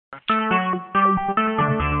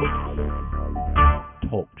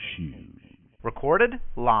Talk shoes. Recorded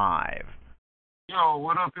live. Yo,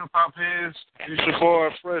 what up, hip hop heads? It's your boy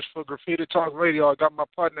Fresh for Graffiti Talk Radio. I got my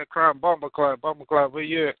partner in crime, Bomber Clyde. Bomber Clyde, where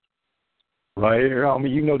you at? Right here,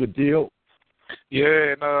 homie. You know the deal.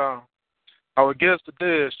 Yeah, and our guest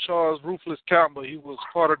today is Charles Ruthless Campbell. He was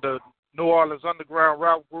part of the New Orleans underground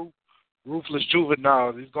rap group, Ruthless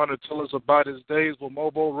Juveniles. He's going to tell us about his days with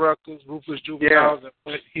Mobo Records, Ruthless Juveniles, and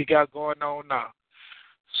what he got going on now.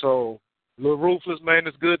 So, Lil Ruthless, man,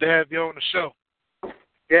 it's good to have you on the show.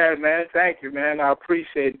 Yeah, man. Thank you, man. I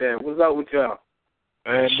appreciate that. What's up with y'all?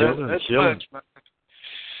 Man, that's much, man.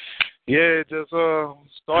 Yeah, just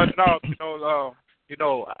starting off,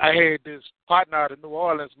 I had this partner out of New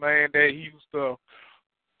Orleans, man, that he used to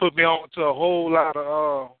put me on to a whole lot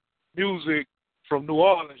of music from New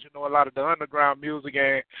Orleans, a lot of the underground music,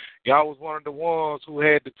 and I was one of the ones who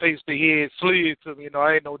had the taste of head slid to me.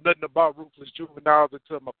 I ain't know nothing about Ruthless Juveniles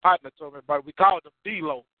until my partner told me about it. We called him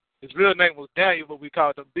D-Lo. His real name was Daniel, but we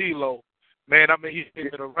called him D-Lo. Man, I mean, he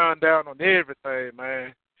gave me the rundown on everything,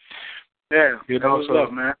 man. Yeah, what's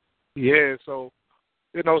up, man? Yeah, so,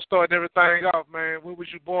 starting everything off, man, where was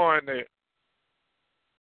you born at?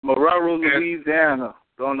 Marrero, Louisiana,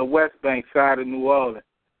 on the West Bank side of New Orleans.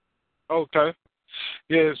 Okay.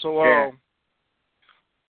 Yeah, so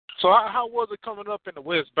so how was it coming up in the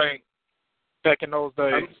West Bank back in those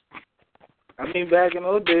days? I mean, back in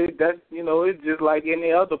those days, that's, it's just like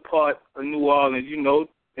any other part of New Orleans, In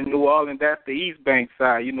New Orleans, that's the East Bank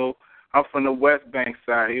side, I'm from the West Bank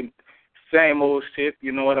side. Same old shit,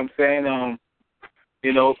 you know what I'm saying?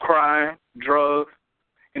 Crime, drugs,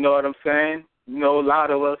 you know what I'm saying? A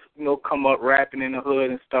lot of us, come up rapping in the hood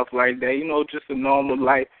and stuff like that. Just a normal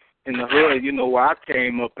life in the hood, where I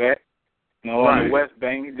came up at, on the West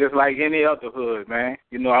Bank, just like any other hood, man.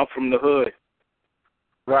 I'm from the hood.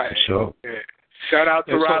 Right. Sure. Yeah. Shout out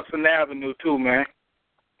to Robson Avenue, too, man.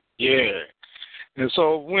 Yeah. And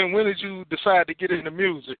so when did you decide to get into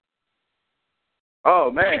music?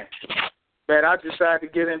 Oh, man. Man, I decided to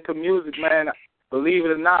get into music, man. Believe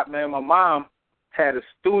it or not, man, my mom had a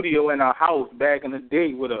studio in her house back in the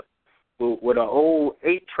day with an old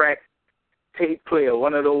 8-track tape player,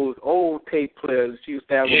 one of those old tape players. She used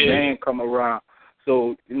to have a band come around.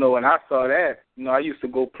 So, when I saw that, I used to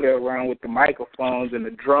go play around with the microphones and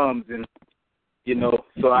the drums and,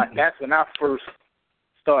 so that's when I first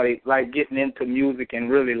started, getting into music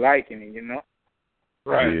and really liking it,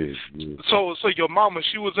 Right. Yeah. So your mama,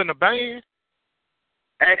 she was in a band?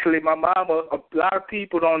 Actually, my mama, a lot of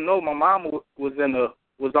people don't know, my mama was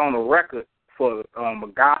on a record for a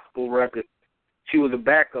gospel record. She was a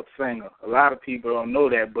backup singer. A lot of people don't know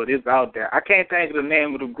that, but it's out there. I can't think of the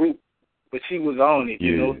name of the group, but she was on it,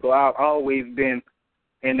 so I've always been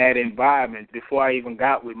in that environment before I even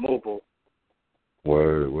got with Mobo.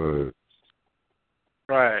 Word.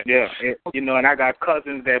 Right. Yeah, and I got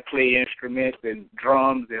cousins that play instruments and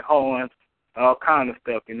drums and horns, all kind of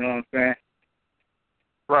stuff, you know what I'm saying?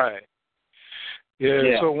 Right.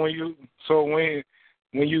 Yeah. So when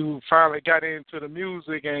you finally got into the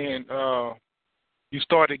music and you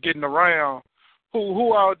started getting around,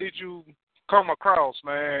 who all did you come across,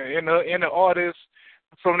 man? In the artists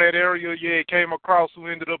from that area you came across who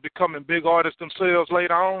ended up becoming big artists themselves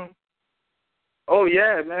later on? Oh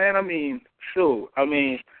yeah, man. I mean, sure. I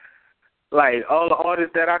mean, like all the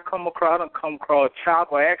artists that I come across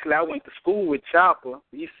Chopper. Actually, I went to school with Chopper.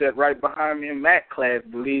 He sat right behind me in math class,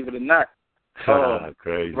 believe it or not.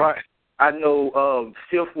 Crazy. Right. I know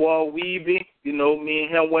Fifth Wall Weeby. Me and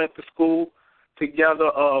him went to school together.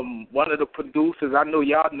 One of the producers, I know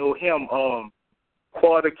y'all know him,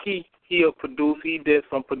 Quarter Key. He a producer. He did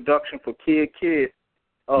some production for Kid.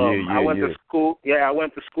 I went to school. Yeah, I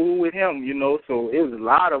went to school with him. So it was a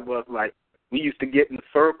lot of us. Like we used to get in the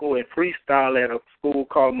circle and freestyle at a school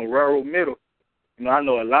called Marrero Middle. I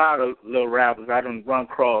know a lot of little rappers. I done run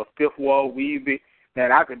across Fifth Wall Weeby.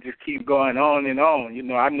 Man, I could just keep going on and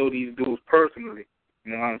on. I know these dudes personally.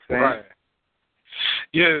 You know what I'm saying? Right.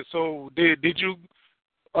 Yeah. So did you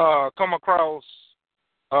come across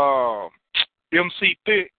MC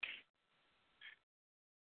Thick?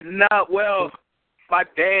 Not well. My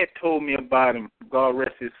dad told me about him. God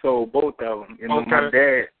rest his soul, both of them.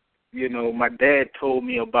 Okay. My dad told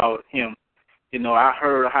me about him. I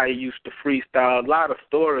heard how he used to freestyle. A lot of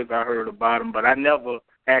stories I heard about him, but I never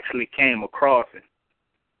actually came across him.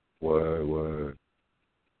 Word.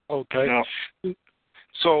 Okay.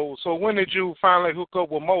 So when did you finally hook up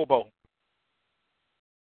with Mobo?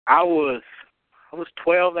 I was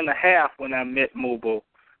 12 and a half when I met Mobo.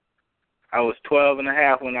 I was 12 and a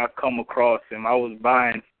half when I come across him. I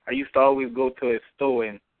used to always go to his store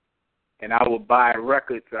and and I would buy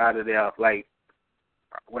records out of there. Like,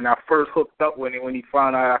 when I first hooked up with him, when he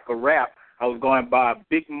found out I could rap, I was going to buy a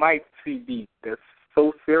Big Mike CD. That's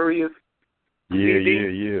So Serious.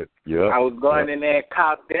 Yeah. I was going in there and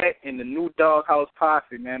cop that in the New Doghouse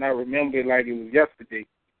Posse, man. I remember it like it was yesterday.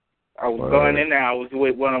 I was going in there. I was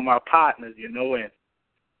with one of my partners, you know, and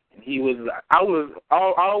he was. I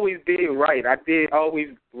always did right. I did always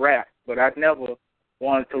rap, but I never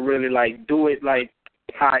wanted to really like do it like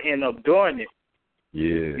how I end up doing it.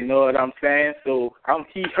 Yeah. You know what I'm saying? So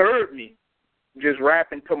he heard me just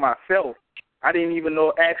rapping to myself. I didn't even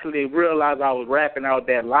actually realize I was rapping out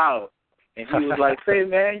that loud. And he was like, "Say,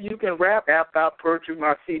 man, you can rap after I purchase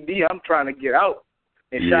my CD. I'm trying to get out."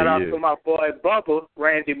 And shout out to my boy Bubba,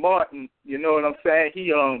 Randy Martin. You know what I'm saying?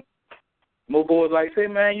 He Mobo was like, "Say,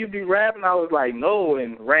 man, you be rapping?" I was like, "No."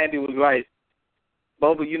 And Randy was like,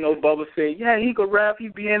 "Bubba, you know," Bubba said, "Yeah, he could rap. He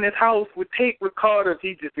be in his house with tape recorders.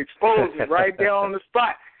 He just exposed me right there on the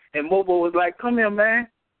spot." And Mobo was like, "Come here, man.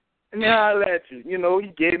 Let me holler at you." You know,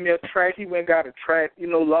 he gave me a track. He went and got a track. You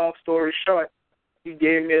know, long story short, he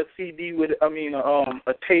gave me a CD with,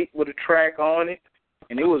 a tape with a track on it.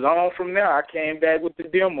 And it was on from there. I came back with the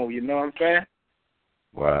demo, you know what I'm saying?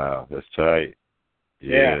 Wow, that's tight.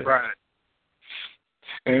 Yeah. Right.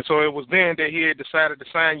 And so it was then that he had decided to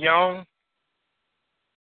sign you on?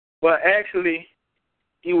 Well, actually,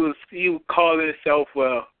 he would call himself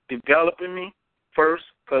developing me first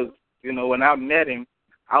because, you know, when I met him,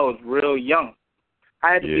 I was real young.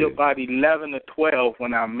 I had to be about 11 or 12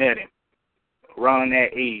 when I met him, around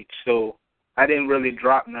that age. So I didn't really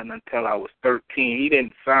drop nothing until I was 13. He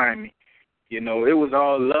didn't sign me. You know, it was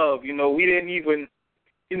all love. You know, we didn't even,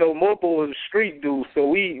 you know, Mobo was a street dude, so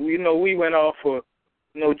we went off for,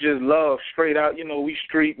 you know, just love straight out. You know, we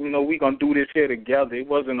street, you know, we going to do this here together. It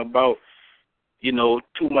wasn't about, you know,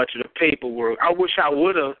 too much of the paperwork. I wish I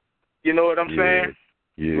would have, you know what I'm saying?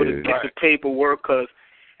 Yeah. Would have get the paperwork because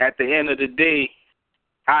at the end of the day,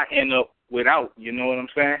 I end up without, you know what I'm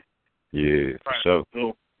saying? Yeah, so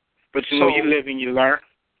but you know, you live and you learn.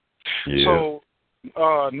 Yeah. So,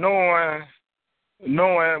 knowing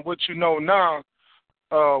what you know now,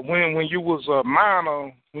 when you was a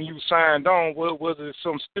minor, when you signed on, was there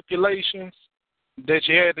some stipulations that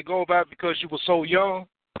you had to go by because you were so young?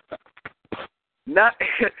 Not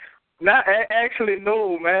actually,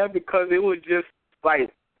 no, man, because it was just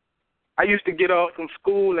like I used to get off from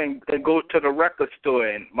school and go to the record store,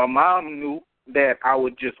 and my mom knew that I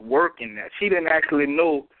would just work in that. She didn't actually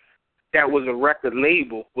know that was a record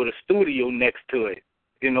label with a studio next to it.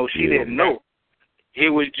 You know, she didn't know. It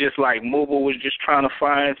was just like Mobo was just trying to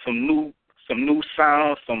find some new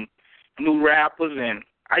sounds, some new rappers, and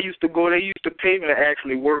I used to go. They used to pay me to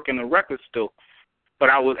actually work in a record store, but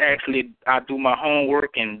I do my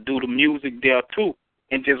homework and do the music there too.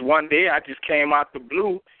 And just one day, I just came out the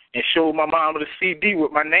blue and showed my mom the CD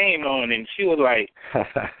with my name on it, and she was like,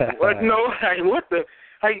 "What? No, like what the?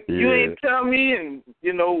 Like you ain't tell me." And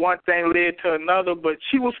you know, one thing led to another. But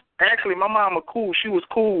she was actually my mama cool. She was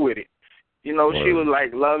cool with it. You know, she was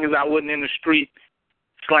like, long as I wasn't in the street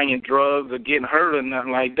slinging drugs or getting hurt or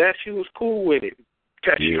nothing like that, she was cool with it.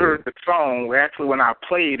 Because she heard the song. Actually, when I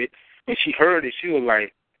played it, and she heard it, she was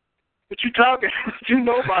like, "What you talking? What you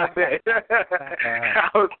know about that?" I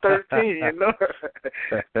was 13, you know.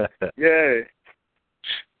 Yeah,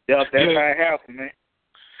 that's how it happened, man.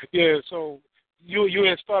 Yeah. So you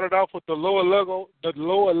had started off with the lower level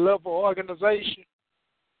organization.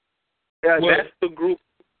 Yeah, that's the group.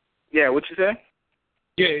 Yeah, what you say?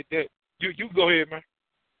 Yeah, you go ahead, man.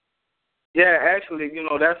 Yeah, actually, you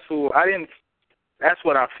know, that's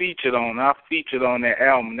what I featured on. I featured on that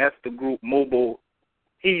album. That's the group Mobo.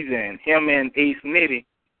 He's in. Him and Ace Nitty,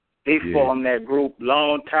 they formed that group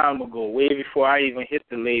long time ago, way before I even hit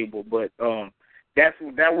the label. But that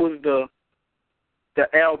was the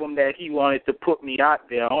album that he wanted to put me out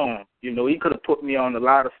there on. You know, he could have put me on a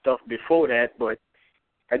lot of stuff before that, but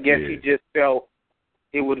I guess he just felt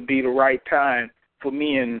it would be the right time for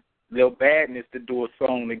me and Lil Badness to do a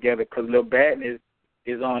song together, because Lil Badness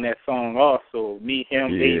is on that song also. Me,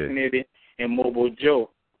 him, Ace Nitty, and Mobo Joe.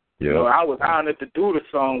 You know, I was honored to do the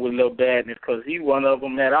song with Lil Badness because he's one of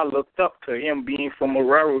them that I looked up to, him being from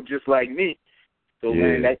Marrero just like me. So,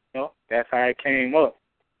 man, that's how it came up.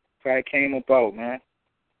 That's how it came about, man.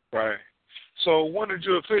 Right. So when did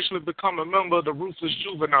you officially become a member of the Ruthless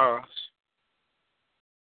Juveniles?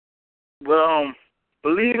 Well,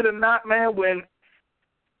 believe it or not, man, when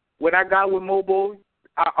I got with Mobo,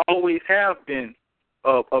 I always have been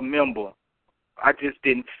a member. I just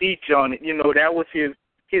didn't feature on it. You know, that was his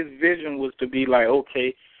vision, was to be like,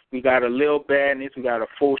 okay, we got a Lil Badness, we got a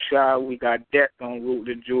Full Shot, we got Death on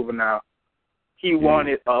Ruthless Juvenile. he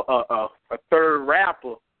wanted a third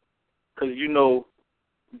rapper, because, you know,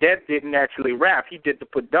 that didn't actually rap. He did the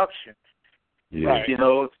production. Yeah. Right. You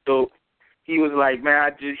know, so he was like,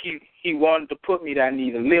 man, he wanted to put me that I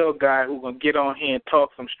need a little guy who gonna get on here and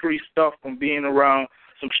talk some street stuff from being around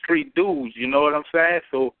some street dudes, you know what I'm saying?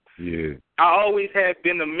 So Yeah. I always had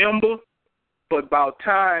been a member, but about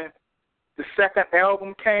time the second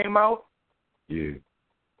album came out, Yeah.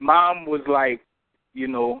 Mom was like, you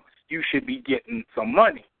know, you should be getting some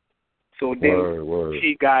money. So then Word.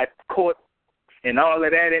 she got caught and all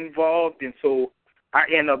of that involved, and so I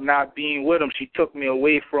ended up not being with him. She took me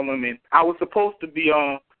away from him, and I was supposed to be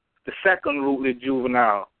on the second Ruthless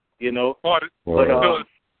Juvenile, you know. Hard as fuck.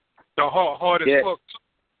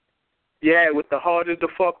 Yeah, with the Hard as the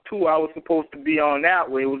Fuck too, I was supposed to be on that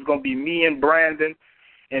way. It was gonna be me and Brandon,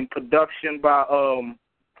 and production by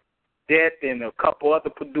Det and a couple other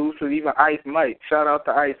producers, even Ice Mike. Shout out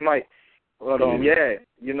to Ice Mike. But yeah,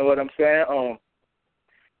 you know what I'm saying.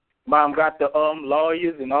 Mom got the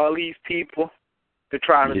lawyers and all these people to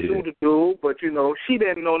try to sue the dude, but you know she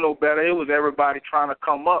didn't know no better. It was everybody trying to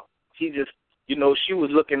come up. She just, you know, she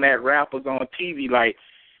was looking at rappers on TV like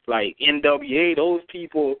NWA. Those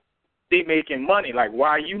people, they making money. Like, why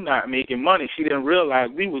are you not making money? She didn't realize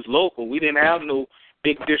we was local. We didn't have no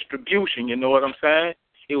big distribution. You know what I'm saying?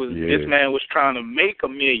 It was this man was trying to make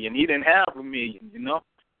 $1 million. He didn't have $1 million. You know.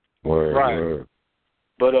 Word.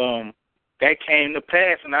 But that came to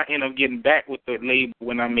pass, and I ended up getting back with the label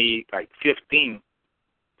when I made like 15,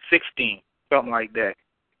 16, something like that.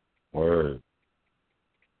 Word.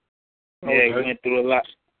 Yeah, we went through a lot.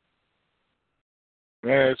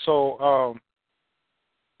 Man, so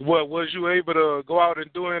what was you able to go out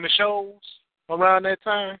and do any shows around that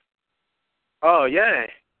time? Oh yeah,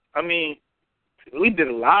 I mean, we did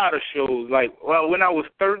a lot of shows. Like, well, when I was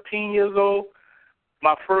 13 years old,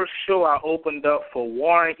 my first show I opened up for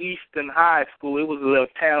Warren Easton High School. It was a little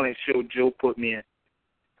talent show Joe put me in.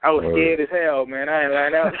 I was scared as hell, man. I ain't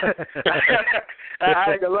lying.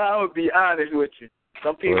 I ain't gonna lie. I would be honest with you.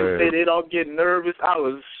 Some people say they don't get nervous. I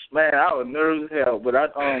was nervous as hell. But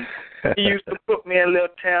he used to put me in little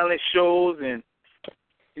talent shows and,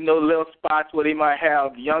 you know, little spots where they might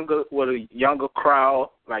have a younger crowd.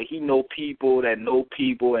 Like, he know people that know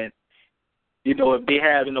people, and, you know, if they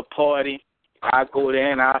having a party, I go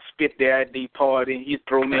there and I spit there at the party. He'd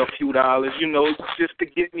throw me a few dollars, you know, just to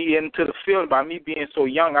get me into the field. By me being so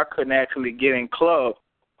young, I couldn't actually get in club.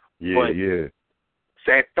 Yeah.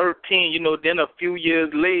 So at 13, you know, then a few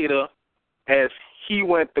years later, as he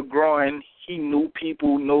went to growing, he knew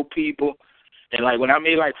people, know people. And, like, when I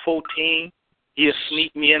made, like, 14, he'd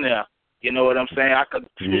sneak me in there. You know what I'm saying? I could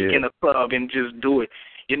sneak in a club and just do it.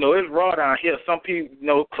 You know, it's raw down here. Some people, you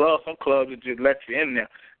know, some clubs will just let you in there.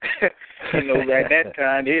 You know, at that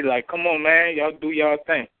time, they're like, come on, man, y'all do y'all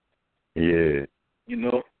thing. Yeah. You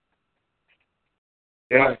know?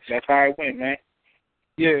 Yeah, that's how it went, man.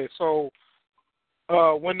 Yeah, so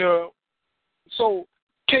so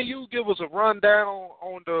can you give us a rundown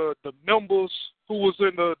on the members who was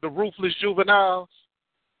in the Ruthless Juveniles?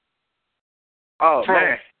 Oh,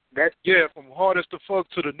 man. From Hardest to Fuck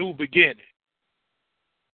to the New Beginning.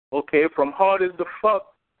 Okay, from Hardest to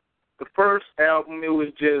Fuck, the first album, it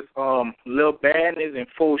was just Lil Badness and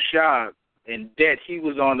Faux Shab, and Det, he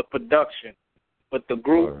was on the production. But the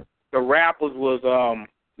group, the rappers was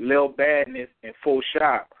Lil Badness and Faux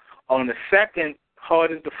Shab. On the second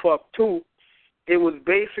Hardest to Fuck 2, it was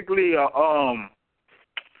basically it's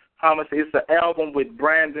an album with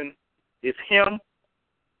Brandon. It's him.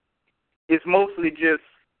 It's mostly just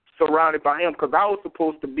surrounded by him, because I was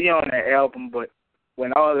supposed to be on that album, but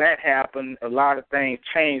when all that happened, a lot of things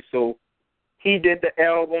changed. So he did the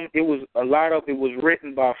album. A lot of it was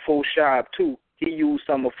written by Faux Shab too. He used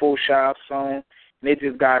some of Faux Shab's songs. And they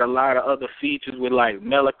just got a lot of other features with, like,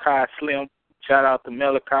 Malachi Slim. Shout out to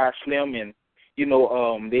Malachi Slim. And, you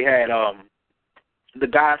know, they had the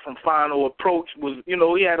guy from Final Approach was, you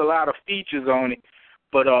know, he had a lot of features on it.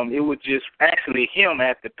 But it was just actually him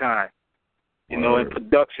at the time. You know, in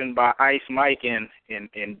production by Ice Mike and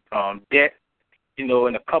Det, you know,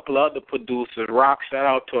 and a couple of other producers. Rock, shout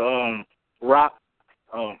out to Rock.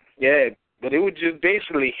 But it was just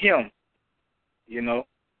basically him, you know.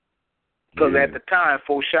 Because at the time,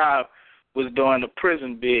 Faux Shab was doing the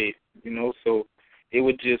prison bid, you know, so it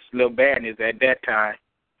was just Lil Badness at that time.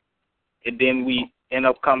 And then we end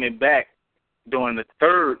up coming back doing the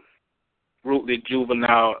third Ruthless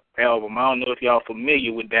Juvenile album. I don't know if y'all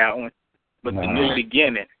familiar with that one, but The New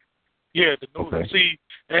Beginning. Yeah, The New See,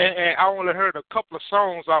 and I only heard a couple of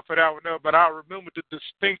songs off of that one there, but I remember the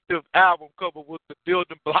distinctive album cover with the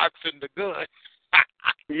building blocks and the gun.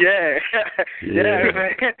 Yeah,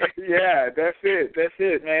 man. Yeah, that's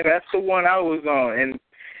it, man. That's the one I was on. And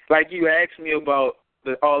like you asked me about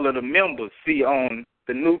all of the members. See, on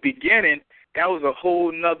the New Beginning, that was a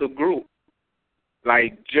whole nother group.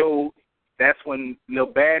 Like Joe, that's when Lil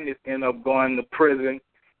Badness ended up going to prison,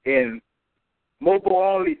 and Mobo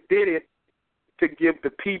only did it to give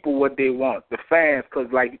the people what they want, the fans,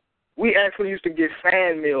 because like we actually used to get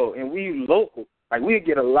fan mail, and we local. Like we'd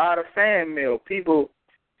get a lot of fan mail. People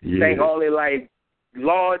think only like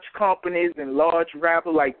large companies and large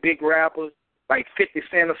rappers, like big rappers, like 50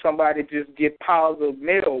 Cent or somebody just get piles of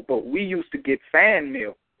mail, but we used to get fan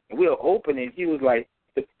mail. And we'll open it. He was like,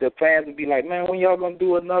 the fans would be like, man, when y'all going to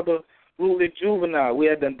do another Ruthless Juvenile? We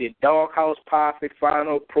had done did Doghouse Perfect,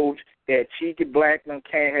 Final Approach, that Cheeky Blackman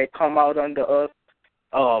had come out under us.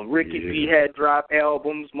 Ricky B had dropped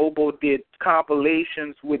albums. Mobo did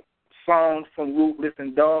compilations with songs from Ruthless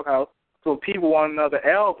and Doghouse. So people want another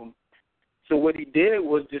album. So what he did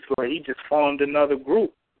was just like he just formed another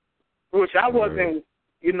group, which I wasn't,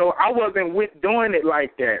 I wasn't with doing it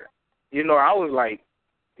like that. I was like,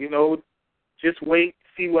 just wait,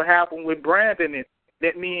 see what happened with Brandon, and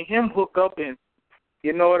let me and him hook up, and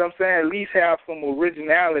you know what I'm saying, at least have some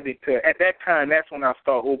originality to it. At that time, that's when I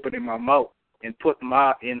start opening my mouth and putting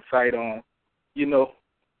my insight on,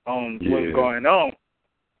 what's going on.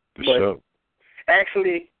 But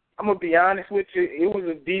actually, I'm going to be honest with you, it was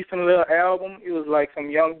a decent little album. It was like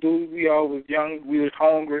some young dudes. We all was young. We was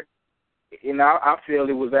hungry. And I feel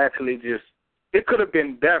it was actually just, it could have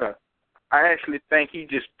been better. I actually think he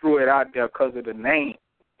just threw it out there because of the name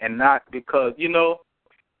and not because, it was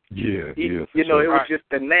just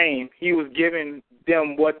the name. He was giving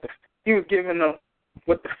them what the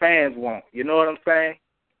fans want. You know what I'm saying?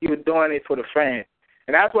 He was doing it for the fans.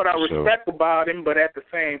 And that's what I respect about him, but at the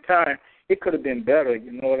same time, it could have been better,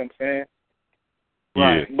 you know what I'm saying?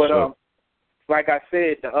 Right. Yeah, but like I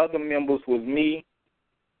said, the other members was me,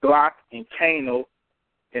 Glock, and Kano.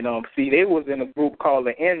 And they was in a group called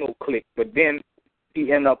the Eno Clique, but then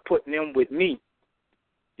he ended up putting them with me.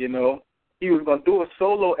 He was gonna do a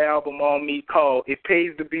solo album on me called "It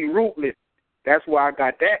Pays to Be Ruthless." That's where I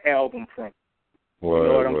got that album from. You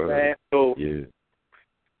know what I'm saying? So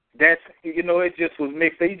that's it just was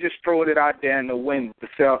mixed. They just threw it out there in the wind to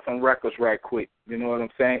sell some records right quick. You know what I'm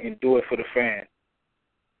saying? And do it for the fans.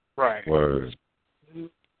 Right. Word.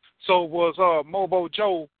 So was Mobo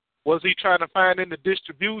Joe? Was he trying to find any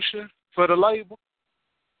distribution for the label?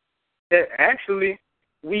 Actually,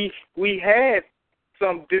 we had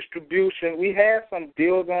some distribution. We had some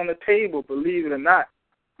deals on the table, believe it or not.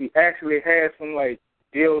 We actually had some,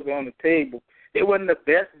 deals on the table. It wasn't the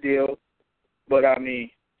best deal, but,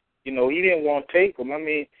 he didn't want to take them.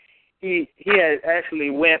 He had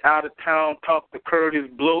actually went out of town, talked to Curtis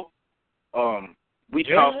Blow. We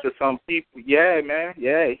talked to some people. Yeah, man.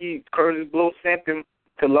 Yeah, Curtis Blow sent him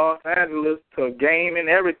to Los Angeles to a game and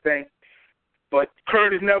everything, but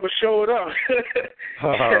Curtis never showed up.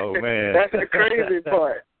 Oh, man. That's the crazy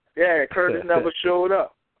part. Yeah, Curtis never showed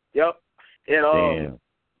up. Yep. And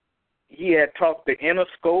he had talked to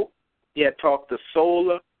Interscope. He had talked to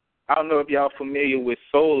Solar. I don't know if y'all familiar with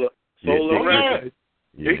Solar. Solar.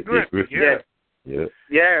 Yeah,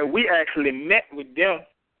 we actually met with them.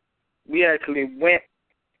 We actually went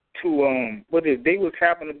to they was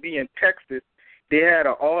happened to be in Texas. They had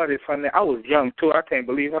an artist on there. I was young too. I can't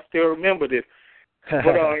believe I still remember this. But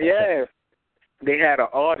they had an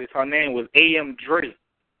artist. Her name was A.M. Dre.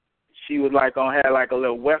 She was had a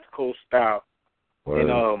little West Coast style. Word.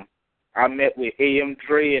 And I met with A.M.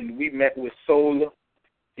 Dre and we met with Solar.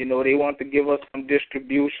 They wanted to give us some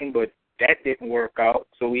distribution, but that didn't work out.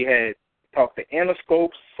 So we had talked to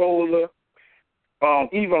Interscope, Solar,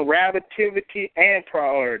 even Relativity and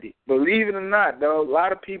Priority. Believe it or not, though, a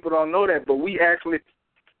lot of people don't know that, but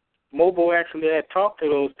Mobo actually had talked to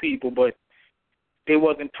those people, but they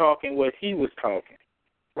wasn't talking what he was talking.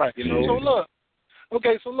 Right. So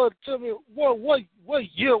look, tell me, what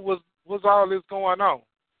year was all this going on?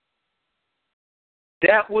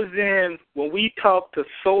 That was when we talked to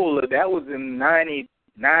Solar, that was in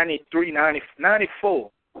 93,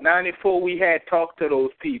 94. 94, we had talked to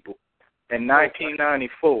those people. In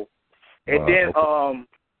 1994. And then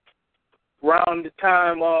around the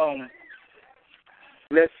time,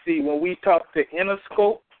 let's see, when we talked to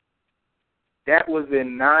Interscope, that was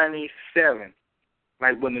in 97.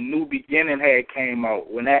 Like when the New Beginning had came out,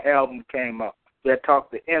 when that album came out. We had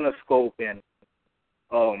talked to Interscope and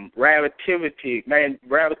Relativity. Man,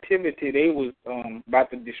 Relativity, they was about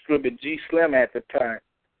to distribute G Slim at the time.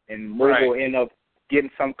 And Mobo ended up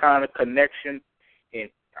getting some kind of connection and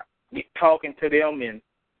talking to them, and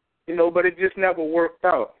you know, but it just never worked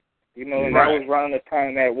out, you know, and that was around the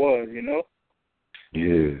time that was, you know.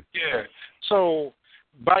 Yeah. Yeah. So,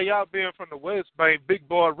 by y'all being from the West Bank, Big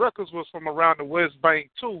Boy Records was from around the West Bank,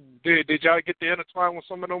 too. Did y'all get to intertwine with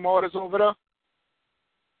some of them artists over there?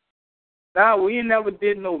 Nah, we never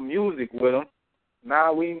did no music with them.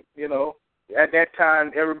 Nah, we, you know, at that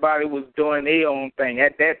time, everybody was doing their own thing.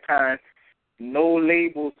 At that time, no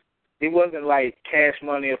labels. It wasn't like Cash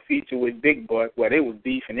Money or Feature with Big Boy. Well, they was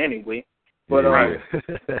beefing anyway. But,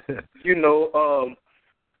 you know,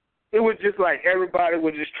 it was just like everybody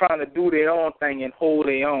was just trying to do their own thing and hold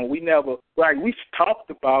their own. We never, like, we talked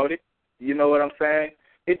about it. You know what I'm saying?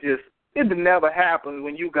 It never happens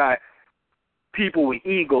when you got people with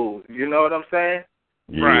egos. You know what I'm saying?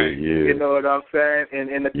 Yeah. You know what I'm saying?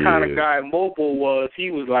 And the kind of guy Mobo was, he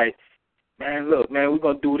was like, man, look, man, we're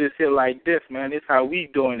going to do this here like this, man. This how we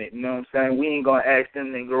doing it. You know what I'm saying? We ain't going to ask them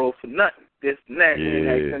niggas for nothing. This and that. We ain't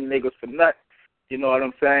ask them niggas for nothing. You know what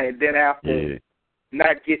I'm saying? And then after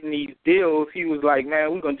not getting these deals, he was like,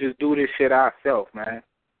 man, we're going to just do this shit ourselves, man.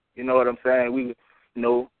 You know what I'm saying? We, you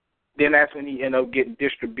know, then that's when he ended up getting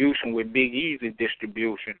distribution with Big Easy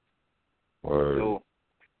distribution. Word. So,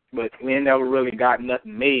 but we never really got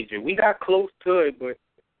nothing major. We got close to it, but,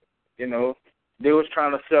 you know, they was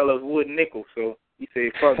trying to sell us wood nickel, so he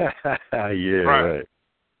said, fuck it.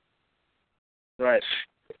 Right.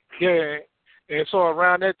 Yeah, and so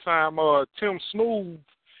around that time, Tim Smooth,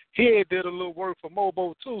 he had did a little work for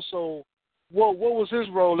Mobo, too, so what was his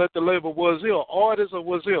role at the label? Was he an artist or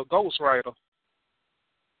was he a ghostwriter?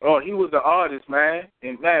 Oh, he was an artist, man.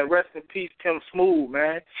 And, man, rest in peace, Tim Smooth,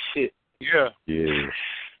 man. Shit. Yeah.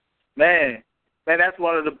 Man, that's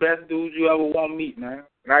one of the best dudes you ever want to meet, man.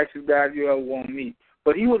 Nicest guys you ever want to meet.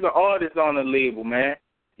 But he was an artist on the label, man.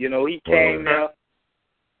 You know, he came there.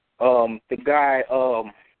 The guy,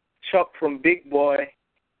 Chuck from Big Boy,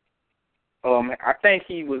 I think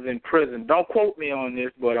he was in prison. Don't quote me on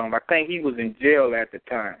this, but I think he was in jail at the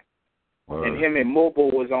time. And him and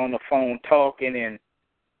Mobo was on the phone talking, and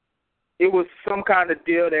it was some kind of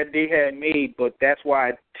deal that they had made, but that's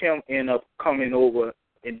why Tim ended up coming over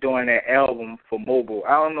and doing that album for Mobo.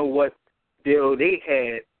 I don't know what deal they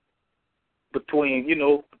had between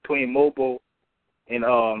Mobo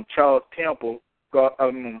and Charles Temple.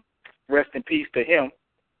 Rest in peace to him.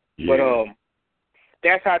 But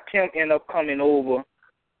that's how Tim ended up coming over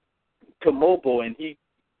to Mobo, and he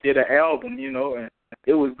did an album, you know, and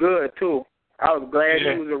it was good too. I was glad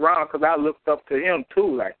he was around because I looked up to him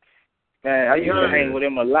too. Like, man, I used to hang with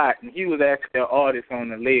him a lot, and he was actually an artist on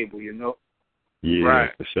the label, you know.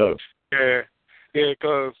 For sure. Yeah,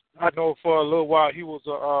 because I know for a little while he was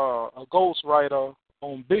a ghostwriter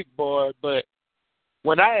on Big Boy, but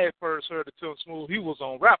when I had first heard of Tim Smooth, he was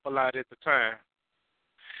on Rap a Lot at the time.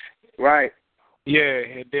 Right. Yeah,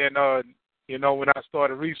 and then, you know, when I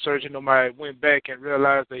started researching him, I went back and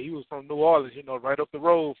realized that he was from New Orleans, you know, right up the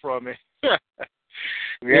road from me.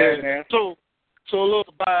 Man. So a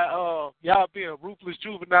little by y'all being Ruthless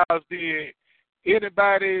Juveniles, did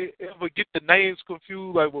anybody ever get the names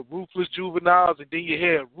confused, like with Ruthless Juveniles, and then you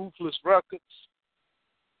had Ruthless Records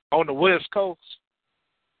on the West Coast?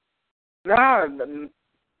 Nah,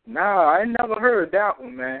 I never heard that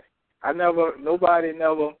one, man. Nobody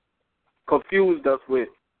never confused us with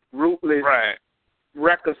Ruthless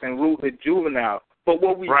Records and Ruthless Juvenile. But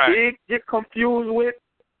what we did get confused with,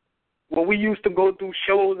 when we used to go do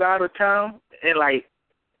shows out of town, and like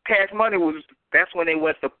Cash Money that's when they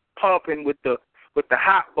went to pumping with the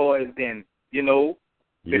Hot Boys then, you know,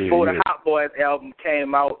 before the Hot Boys album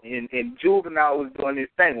came out, and Juvenile was doing this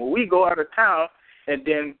thing. When we go out of town, and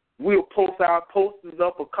then we'll post our posters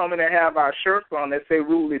up or come in and have our shirts on that say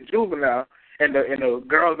Ruthless Juvenile, and the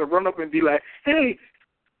girls will run up and be like, hey,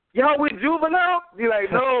 y'all with Juvenile? Be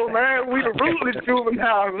like, no, man, we the Ruthless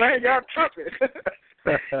Juvenile, man, y'all tripping.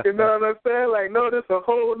 You know what I'm saying? Like, no, this a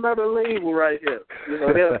whole nother label right here. You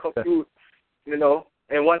know, they're confused, you know.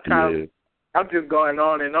 And one time, I'm just going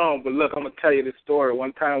on and on, but look, I'm going to tell you this story.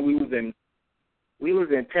 One time we was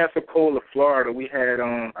in Pensacola, Florida. We had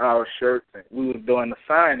on our shirts, and we was doing a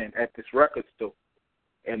signing at this record store.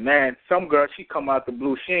 And, man, some girl, she come out the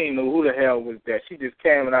blue. She ain't know who the hell was that. She just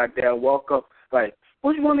came out there and walk up like,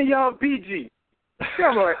 which one of y'all BG?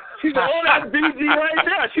 I'm like, she's like, oh, that's BG right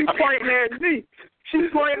there. She pointing at me.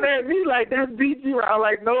 She's pointing at me like, that's BG. I'm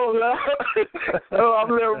like, no, no, I'm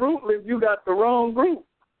Lil Ruthless. You got the wrong group.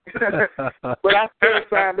 But I still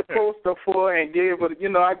signed the poster for her and gave her, you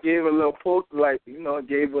know, I gave her a little poster, like, you know,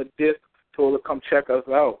 gave her a disc, told her to come check us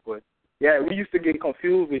out. But, yeah, we used to get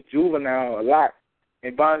confused with Juvenile a lot.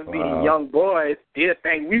 And by us being young boys, they'd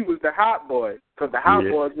think we was the Hot Boys, because the Hot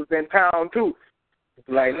Boys was in town, too.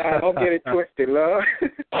 Like, nah, don't get it twisted, love.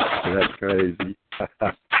 That's crazy.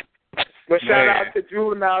 But shout out to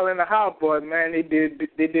Juvenile and the Hot Boys, man. They did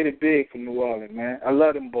it big for New Orleans, man. I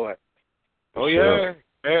love them boys. Oh yeah,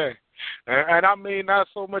 yeah. And I mean, not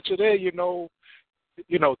so much of that, you know,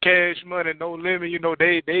 Cash Money, No Limit. You know,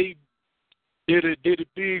 they did it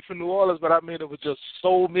big for New Orleans, but I mean, it was just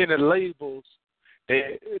so many labels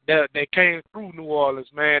that came through New Orleans,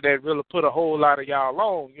 man, that really put a whole lot of y'all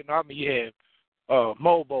on. You know, I mean, you had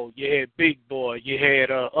Mobo, you had Big Boy, you had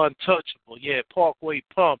Untouchable, you had Parkway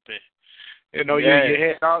Pumping. You know, you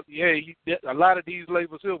had all, a lot of these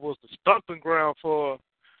labels here was the stomping ground for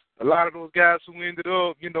a lot of those guys who ended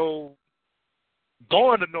up, you know,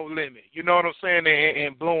 going to No Limit. You know what I'm saying,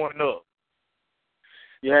 and blowing up.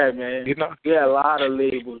 Yeah, man. You know, a lot of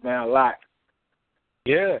labels, man, a lot.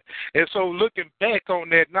 Yeah, and so looking back on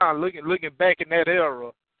that now, looking back in that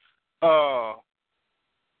era,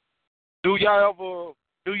 do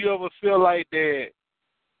you ever feel like that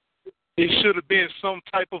it should have been some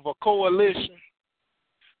type of a coalition?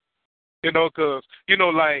 You know, because, you know,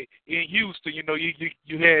 like in Houston, you know, you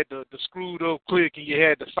had the Screwed Up Clique and you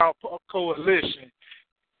had the South Park Coalition.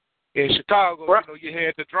 In Chicago, you know, you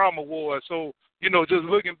had the Drama War. So, you know, just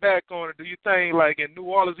looking back on it, do you think, like, in New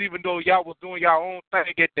Orleans, even though y'all was doing y'all own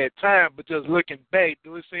thing at that time, but just looking back,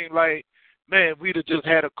 do it seem like, man, we'd have just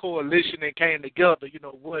had a coalition and came together, you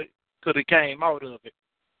know, what could have came out of it?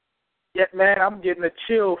 Yeah, man, I'm getting a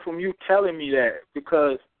chill from you telling me that,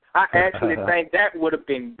 because I actually think that would have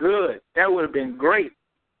been good. That would have been great.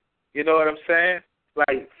 You know what I'm saying?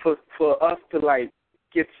 Like, for us to, like,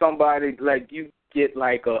 get somebody, like, you get,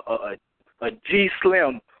 like, a G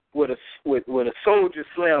Slim with a Soldier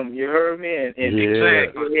Slim, you heard me?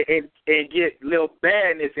 And get Lil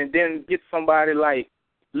Badness, and then get somebody like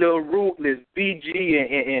Lil Ruthless,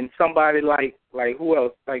 BG, and somebody like who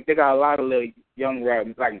else? Like, they got a lot of little young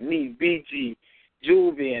rappers, like me, BG,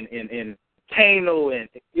 Juvie, and Kano, and,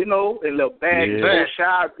 you know, and Lil Badness, Lil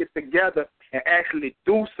Shy get together and actually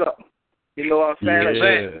do something. You know what I'm saying?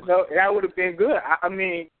 Like, you know, that would have been good. I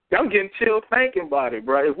mean, I'm getting chill thinking about it,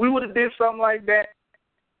 bro. If we would have did something like that,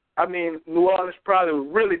 I mean, New Orleans probably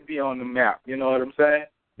would really be on the map. You know what I'm saying?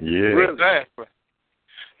 Yeah. Really. Exactly.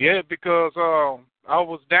 Yeah, because I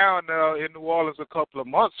was down there in New Orleans a couple of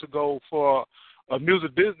months ago for a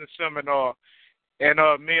music business seminar, and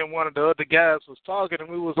me and one of the other guys was talking, and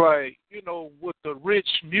we was like, you know, with the rich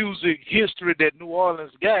music history that New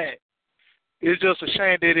Orleans got, it's just a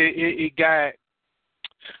shame that it got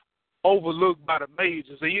overlooked by the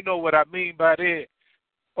majors. And you know what I mean by that?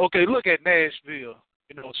 Okay, look at Nashville.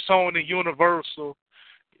 You know, Sony, Universal,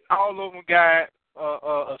 all of them got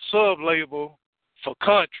a sub-label for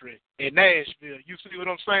country in Nashville. You see what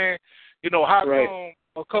I'm saying? You know, how come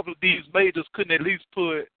a couple of these majors couldn't at least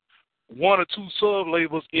put one or two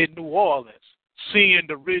sub-labels in New Orleans, seeing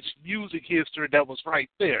the rich music history that was right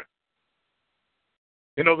there?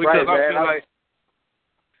 You know, because I feel like,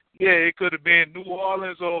 it could have been New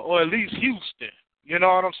Orleans or at least Houston. You know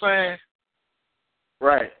what I'm saying?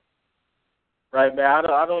 Right. Right, man.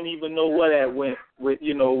 I don't even know where that went with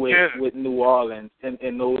New Orleans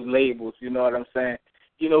and those labels. You know what I'm saying?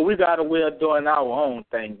 You know, we got a way of doing our own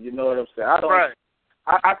thing. You know what I'm saying?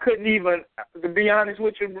 I couldn't even, to be honest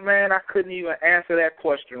with you, man, I couldn't even answer that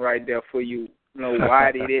question right there for you. You know,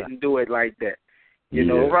 why they didn't do it like that. You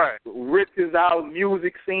know, rich as our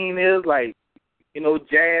music scene is, like, you know,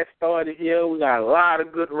 jazz started here. We got a lot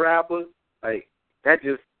of good rappers. Like, that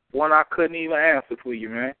just one I couldn't even answer for you,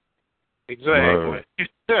 man. Exactly.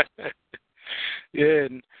 Yeah.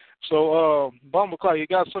 So, Bumbleclaw, you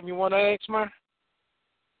got something you want to ask, man?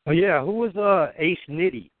 Oh, yeah. Who was Ace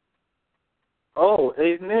Nitty? Oh,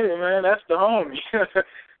 Ace Nitty, man. That's the homie.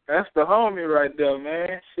 That's the homie right there,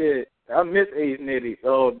 man. Shit. I miss Ace Nitty.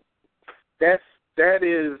 Oh, that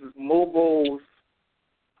is Mobo's,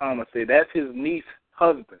 I'm going to say, that's his niece's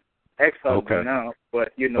husband, ex-husband now.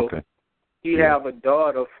 But, you know, he have a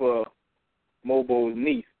daughter for Mobo's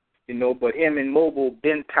niece. You know, but him and Mobo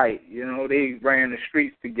been tight. You know, they ran the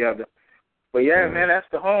streets together. But man, that's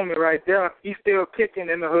the homie right there. He's still kicking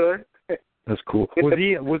in the hood. That's cool. Was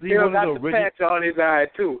he one of the original? Patch on his eye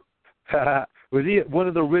too. Was he one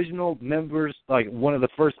of the original members, like one of the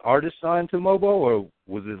first artists signed to Mobo, or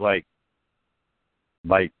was it like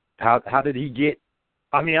how did he get?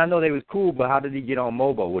 I mean, I know they was cool, but how did he get on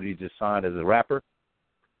Mobo? Was he just signed as a rapper?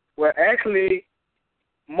 Well, actually,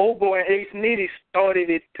 Mobo and Ace Nitty started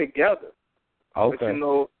it together. Okay. But, you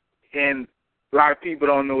know, and a lot of people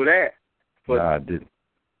don't know that. But I didn't.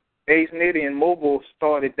 Ace Nitty and Mobo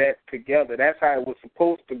started that together. That's how it was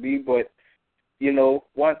supposed to be. But, you know,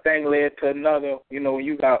 one thing led to another. You know,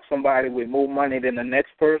 you got somebody with more money than the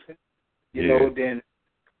next person, you know, then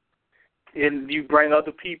and you bring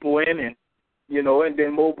other people in and, you know, and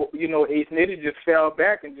then Mobo, you know, Ace Nitty just fell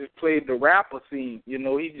back and just played the rapper scene. You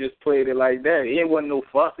know, he just played it like that. It wasn't no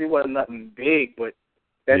fuss. It wasn't nothing big, but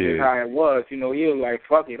that's just how it was. You know, he was like,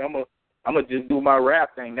 fuck it, I'm gonna just do my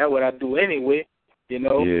rap thing. That's what I do anyway. You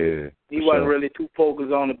know, he wasn't really too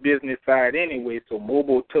focused on the business side anyway. So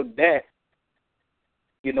Mobo took that,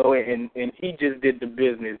 you know, and he just did the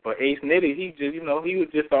business. But Ace Nitty, he just, you know, he was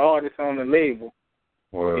just an artist on the label.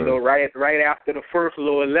 Word. You know, right after the first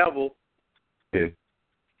lower level. Yeah.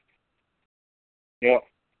 Yeah.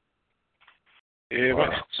 Yeah.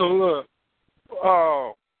 Wow. So look,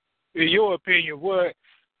 in your opinion,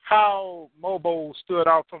 how Mobo stood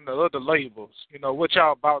out from the other labels? You know, what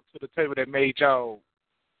y'all brought to the table that made y'all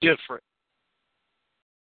different?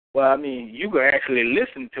 Well, I mean, you could actually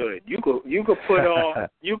listen to it. You could put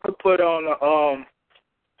on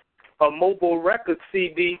a Mobo Records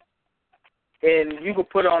CD, and you could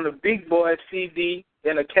put on a Big Boy CD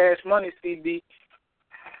and a Cash Money CD,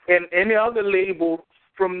 and any other label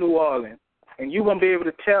from New Orleans, and you're gonna be able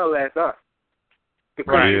to tell that's us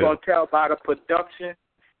because you're gonna tell by the production.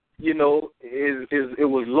 You know, it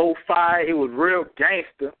was lo-fi, it was real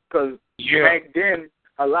gangster, because back then,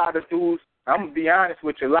 a lot of dudes, I'm going to be honest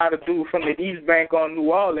with you, a lot of dudes from the East Bank in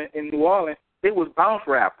New Orleans, they was bounce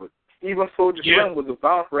rappers. Even Soulja Slim was a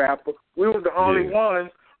bounce rapper. We was the only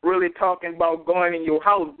ones really talking about going in your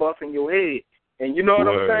house, busting your head. And you know what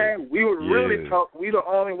I'm saying? We would really talk, we the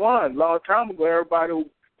only ones. Long time ago, everybody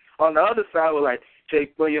on the other side was like,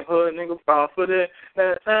 shake for your hood, nigga, fall for that.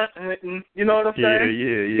 You know what I'm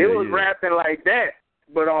saying? They was rapping like that.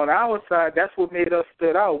 But on our side, that's what made us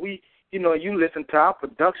stood out. We, you know, you listen to our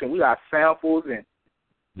production, we got samples and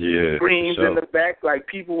screams in the back, like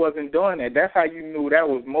people wasn't doing that. That's how you knew that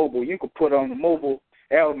was Mobo. You could put on the Mobo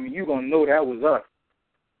album, you gonna know that was us.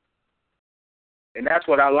 And that's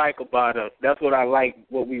what I like about us. That's what I like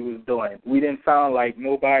what we was doing. We didn't sound like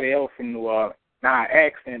nobody else from New Orleans. Now,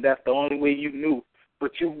 accent, that's the only way you knew.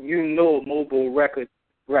 But you know Mobo Records.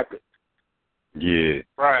 Yeah.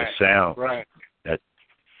 Right. The sound. Right.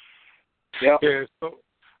 Yeah.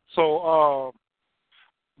 So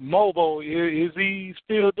Mobo, is he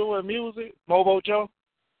still doing music? Mobo Joe?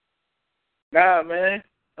 Nah, man.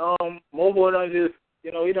 Mobo done just,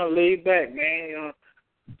 you know, he done laid back, man.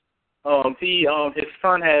 His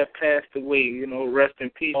son had passed away, you know, rest in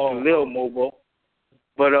peace to Lil Mobo.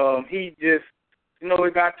 But he just, you know,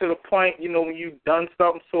 it got to the point, you know, when you've done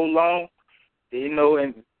something so long, you know,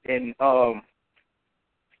 and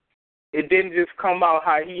it didn't just come out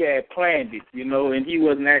how he had planned it, you know, and he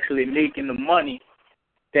wasn't actually making the money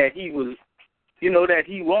that he was, you know, that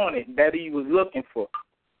he wanted, that he was looking for.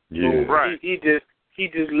 Yeah. So he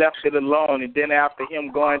just left it alone, and then after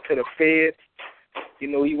him going to the feds, you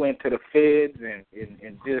know, he went to the feds and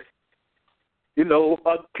just, you know,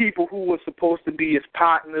 other people who were supposed to be his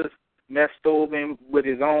partners messed over him with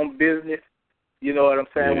his own business. You know what I'm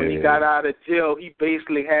saying? When he got out of jail, he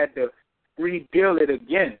basically had to rebuild it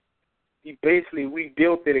again. He basically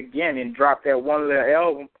rebuilt it again and dropped that one little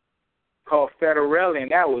album called Federelli,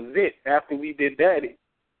 and that was it. After we did that,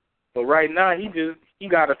 but right now he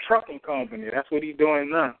got a trucking company. That's what he's doing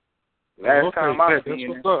now. Last time I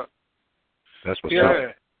seen him. That's what's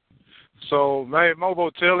up. So, man,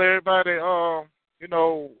 Mobo, tell everybody, you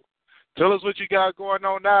know, tell us what you got going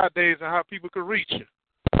on nowadays and how people can reach you.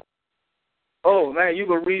 Oh, man, you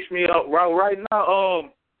can reach me up right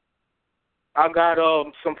now. I got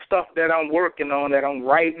some stuff that I'm working on that I'm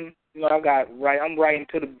writing. You know, I'm writing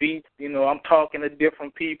to the beat. You know, I'm talking to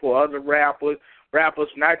different people, other rappers,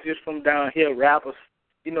 not just from down here, rappers.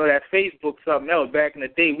 You know, that Facebook something else. Back in the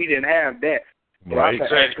day, we didn't have that. So I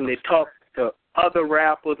can actually talk to other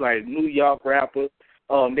rappers, like New York rappers.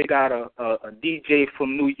 They got a DJ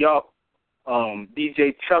from New York,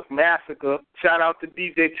 DJ Chuck Massacre. Shout out to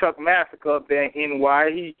DJ Chuck Massacre up there in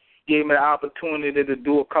NY. He gave me the opportunity to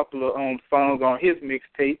do a couple of songs on his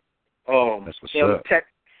mixtape. That's what's up.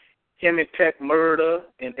 Him and Tech Murder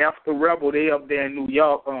and F the Rebel, they up there in New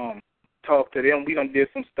York. Talk to them. We done did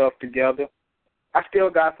some stuff together. I still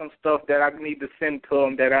got some stuff that I need to send to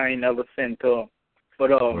them that I ain't never sent to them.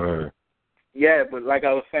 But yeah, but like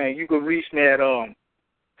I was saying, you can reach me at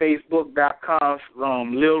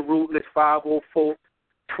Facebook.com, Lil Ruthless 504,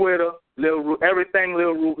 Twitter, everything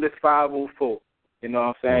Lil Ruthless 504. You know what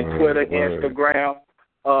I'm saying? Twitter, Instagram.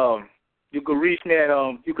 You can reach me at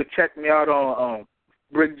you can check me out on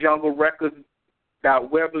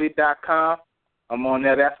BrickJungleRecords.weebly.com. I'm on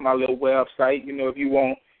there. That's my little website. You know, if you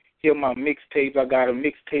want hear my mixtapes. I got a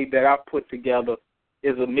mixtape that I put together.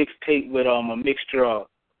 It's a mixtape with a mixture of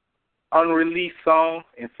unreleased songs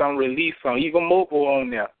and some released songs. Even Mobo on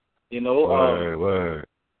there, you know. Word.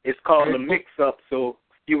 It's called the Mix Up. So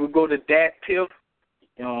you would go to Dat Piff.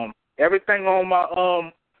 Everything on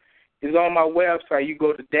my is on my website. You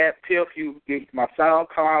go to Dat Piff. You get my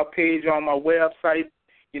SoundCloud page on my website.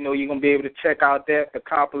 You know, you're gonna be able to check out the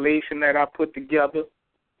compilation that I put together.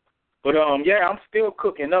 But yeah, I'm still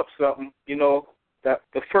cooking up something. You know, that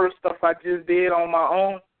the first stuff I just did on my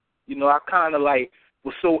own. You know, I kind of like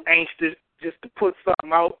was so anxious just to put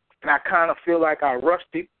something out, and I kind of feel like I rushed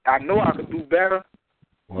it. I know I could do better.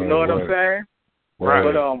 You know what I'm saying? Right.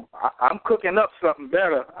 But I'm cooking up something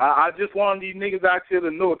better. I just want these niggas out here to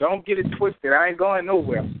know. Don't get it twisted. I ain't going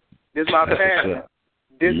nowhere. This is my passion.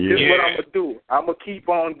 This is what I'm going to do. I'm going to keep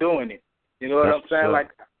on doing it. You know what I'm saying?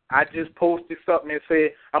 Like, I just posted something and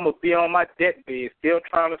said, I'm going to be on my deathbed still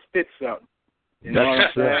trying to spit something. You know what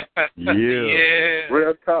I'm saying? Yeah.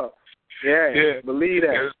 Real tough. Yeah. Believe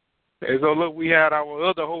that. And so, look, we had our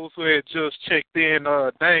other host who had just checked in,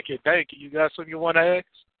 Danky, you got something you want to ask?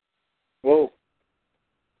 Whoa.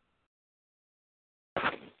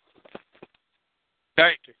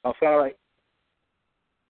 Thank you. Don't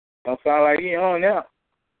sound like he on now.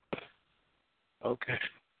 Okay.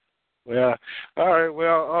 Well, all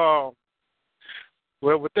right.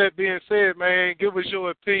 Well, with that being said, man, give us your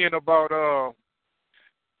opinion about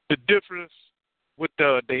the difference with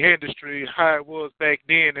the industry, how it was back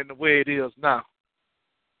then and the way it is now.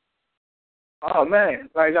 Oh man,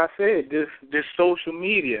 like I said, this social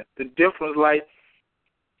media, the difference, like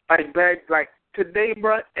back today,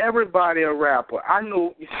 bro, everybody a rapper. I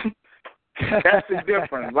know that's the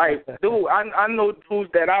difference. Like, dude, I know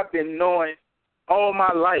dudes that I've been knowing all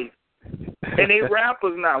my life, and they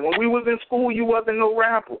rappers now. When we was in school, you wasn't no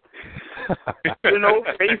rapper. You know,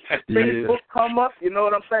 Facebook come up. You know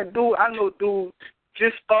what I'm saying, dude? I know dudes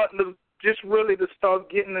just really to start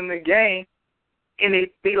getting in the game, and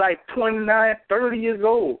they like 29, 30 years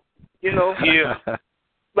old. You know? Yeah.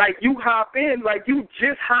 Like, you hop in, like, you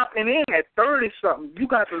just hopping in at 30-something. You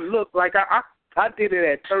got to look like I did it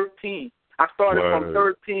at 13. I started from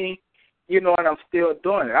 13, you know, and I'm still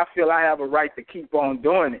doing it. I feel I have a right to keep on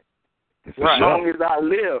doing it as long as I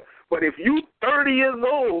live. But if you 30 years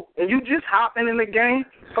old and you just hopping in the game,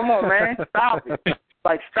 come on, man, stop it.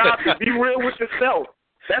 Like, stop it. Be real with yourself.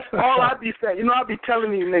 That's all I be saying. You know, I be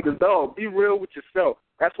telling these niggas, dog, be real with yourself.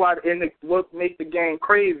 That's why what make the game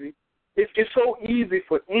crazy. It's so easy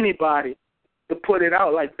for anybody to put it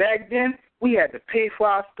out. Like, back then, we had to pay for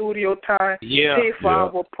our studio time, pay for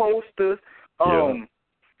our posters. You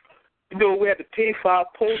know, we had to pay for our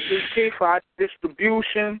posters, pay for our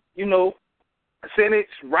distribution, you know, send it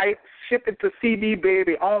ship it to CD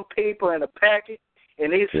Baby on paper in a packet,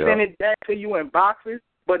 and they send it back to you in boxes.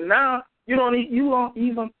 But now, you don't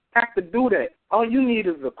even have to do that. All you need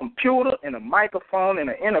is a computer and a microphone and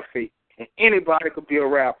an interface, and anybody could be a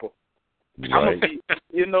rapper. Right.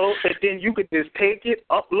 You know, and then you could just take it,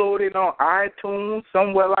 upload it on iTunes,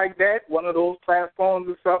 somewhere like that, one of those platforms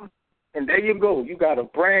or something, and there you go. You got a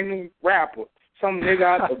brand new rapper, some nigga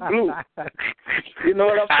out the blue. You know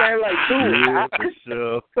what I'm saying? Like,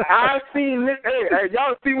 dude, I've seen this. Hey,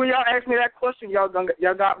 y'all see when y'all ask me that question, y'all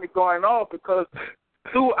got me going off because,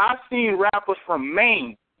 dude, I've seen rappers from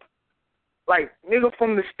Maine. Like, nigga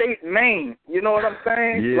from the state Maine. You know what I'm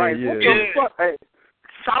saying? What the fuck? Hey,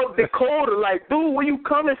 South Dakota, like, dude, where you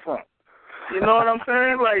coming from? You know what I'm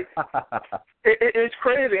saying? Like, it's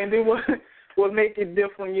crazy. And then what make it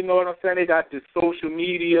different, you know what I'm saying? They got this social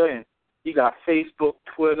media, and you got Facebook,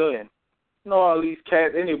 Twitter, and, you know, all these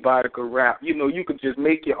cats, anybody could rap. You know, you could just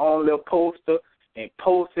make your own little poster and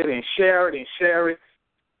post it and share it.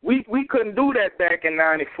 We couldn't do that back in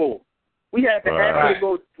 94. We had to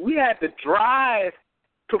actually we had to drive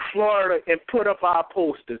to Florida and put up our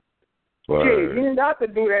posters. Yeah, you ain't got to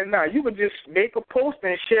do that now. You could just make a post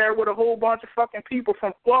and share it with a whole bunch of fucking people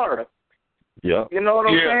from Florida. Yeah. You know what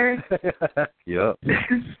I'm saying? Yeah.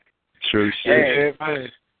 True shit. Yeah, man.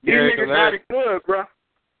 These niggas got it good, bro.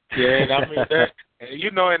 Yeah, I mean that.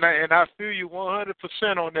 You know, and I feel you 100%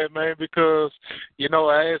 on that, man, because, you know,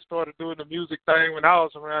 I had started doing the music thing when I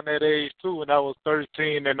was around that age, too, when I was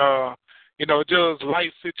 13, and, you know, just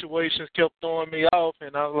life situations kept throwing me off,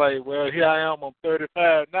 and I was like, well, here I am, I'm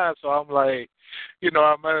 35 now, so I'm like, you know,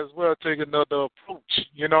 I might as well take another approach,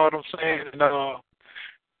 you know what I'm saying, and,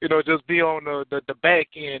 you know, just be on the back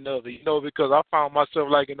end of it, you know, because I found myself,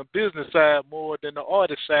 like, in the business side more than the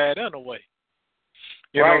artist side anyway.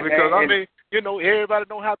 You know, because I mean, you know, everybody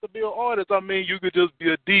don't have to be an artist. I mean, you could just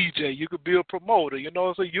be a DJ, you could be a promoter, you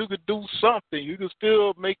know, so you could do something. You could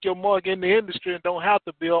still make your mark in the industry and don't have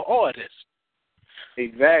to be an artist.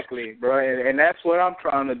 Exactly, bro, and that's what I'm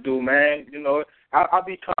trying to do, man. You know, I'll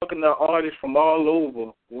be talking to artists from all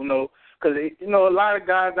over, you know, because, you know, a lot of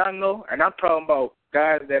guys I know, and I'm talking about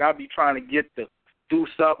guys that I be trying to get to do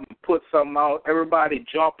something, put something out. Everybody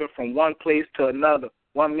jumping from one place to another.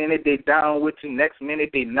 1 minute they down with you, next minute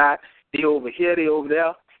they not. They over here, they over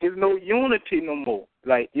there. There's no unity no more.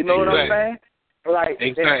 Like, you know what I'm saying? Like,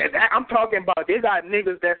 and I'm talking about they got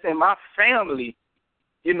niggas that's in my family.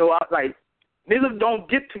 You know, niggas don't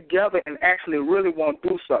get together and actually really want to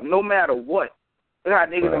do something, no matter what. I got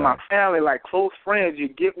niggas in my family, like close friends. You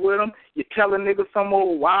get with them, you tell a nigga some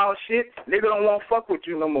old wild shit, nigga don't want to fuck with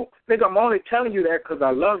you no more. Nigga, I'm only telling you that because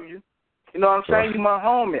I love you. You know what I'm saying? You my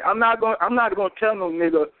homie. I'm not gonna tell no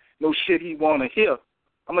nigga no shit he want to hear.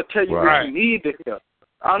 I'm going to tell you what you need to hear.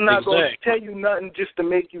 I'm not going to tell you nothing just to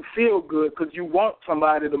make you feel good because you want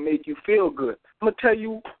somebody to make you feel good. I'm going to tell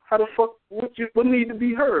you how the fuck what need to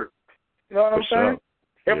be heard. You know what I'm saying?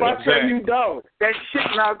 If I tell you, dog, that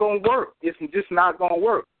shit not going to work. It's just not going to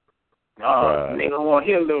work. Nigga want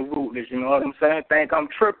to hear Lil Ruthless, you know what I'm saying? Think I'm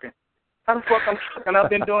tripping. How the fuck I'm tripping? I've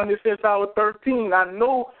been doing this since I was 13. I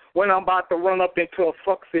know when I'm about to run up into a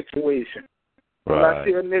fuck situation. When I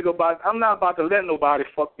see a nigga I'm not about to let nobody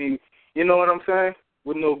fuck me, you know what I'm saying?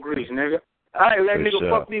 With no grease, nigga. I ain't let nigga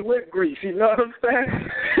fuck me with grease, you know what I'm saying?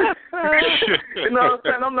 You know what I'm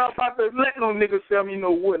saying? I'm not about to let no nigga sell me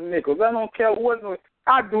no wooden nickels. I don't care what.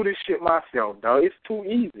 I do this shit myself, dog. It's too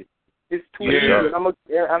easy. It's too easy. And I'm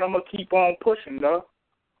gonna keep on pushing, dog.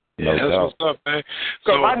 Yeah, that's what's up, man.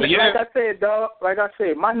 So like I said, dog,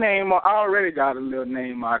 my name, I already got a little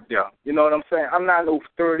name out there. You know what I'm saying? I'm not no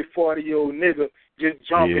 30, 40-year-old nigga just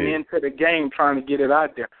jumping into the game trying to get it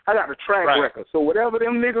out there. I got a track record. So whatever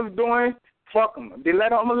them niggas doing, fuck them. I'm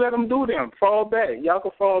going to let them do them. Fall back. Y'all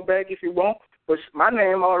can fall back if you want. But my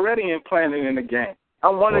name already implanted in the game.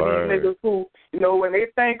 I'm one of these niggas who, you know, when they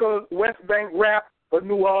think of West Bank rap or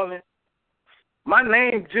New Orleans, my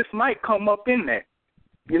name just might come up in that.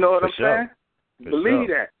 You know what I'm saying? Believe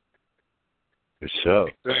that. For sure.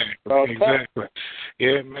 Exactly.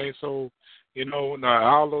 Yeah, man. So, you know, now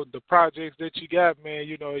all of the projects that you got, man,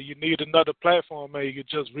 you know, you need another platform, man. You can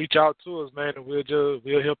just reach out to us, man, and we'll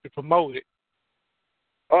help you promote it.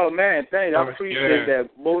 Oh, man, thank you. I appreciate that.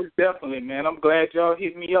 Most definitely, man. I'm glad y'all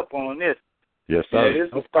hit me up on this. Yes, sir. Yeah, this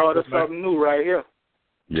is the start of something new right here.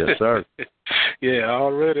 Yes, sir. Yeah,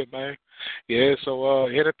 already, man. Yeah, so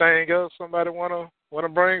anything else somebody wanna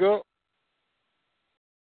bring up?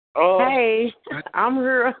 Hey, I'm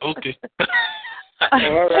here. Okay.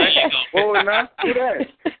 All right. Oh, now do that.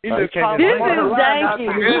 This is Janky.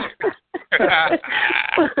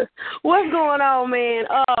 What's going on, man?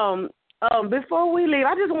 Before we leave,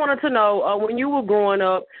 I just wanted to know, when you were growing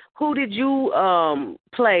up, who did you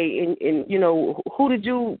play, and you know,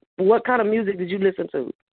 what kind of music did you listen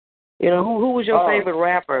to? You know, who was your favorite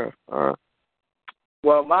rapper?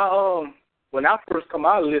 Well, when I first come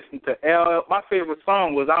out, I listened to my favorite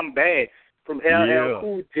song was "I'm Bad" from LL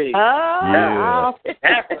Cool J. That's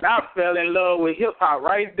when I fell in love with hip hop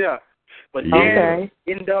right there. But then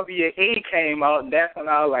NWA came out, and that's when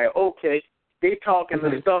I was like, okay, they talking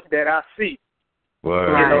the stuff that I see.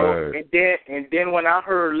 And then when I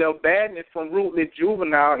heard Lil Badness from Ruthless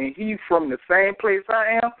Juvenile, and he's from the same place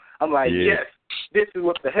I am, I'm like, yes, this is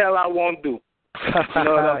what the hell I want to do. You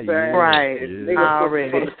know what I'm saying? Right.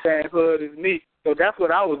 Niggas from the same hood as me. So that's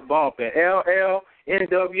what I was bumping. LL,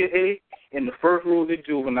 NWA, and the first Ruthless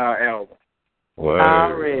Juvenile album.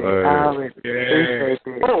 Already. Yeah.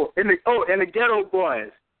 And the Ghetto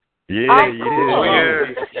Boys. Yeah.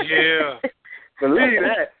 Believe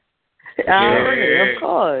that. Of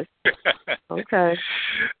course. Okay.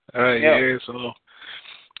 So,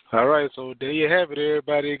 all right, so there you have it,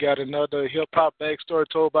 everybody. Got another hip-hop backstory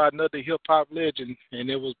told by another hip-hop legend, and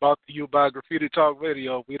it was brought to you by Graffiti Talk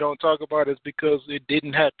Radio. If we don't talk about it, it's because it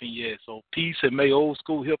didn't happen yet. So peace, and may old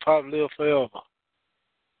school hip-hop live forever.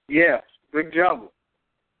 Yeah, big job.